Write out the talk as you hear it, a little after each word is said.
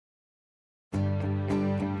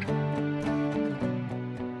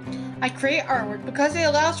I create artwork because it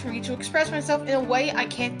allows for me to express myself in a way I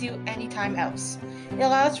can't do anytime else. It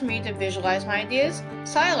allows for me to visualize my ideas,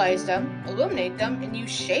 stylize them, illuminate them, and use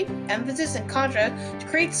shape, emphasis, and contrast to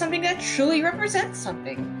create something that truly represents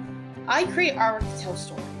something. I create artwork to tell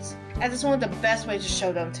stories, as it's one of the best ways to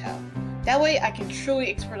show them tell. That way I can truly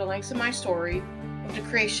explore the lengths of my story with the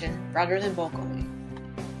creation rather than vocally.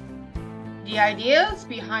 The ideas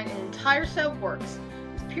behind an entire set of works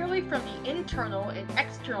purely from the internal and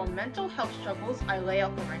external mental health struggles I lay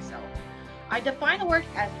out for myself. I define the work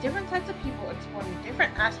as different types of people exploring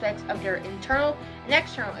different aspects of their internal and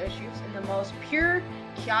external issues in the most pure,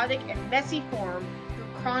 chaotic, and messy form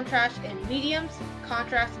through contrast in mediums,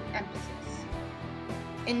 contrast, and emphasis.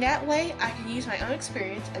 In that way, I can use my own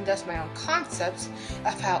experience and thus my own concepts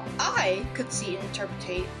of how I could see and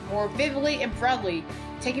interpret more vividly and broadly,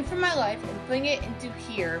 taking from my life and putting it into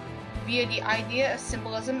here via the idea of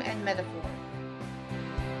symbolism and metaphor.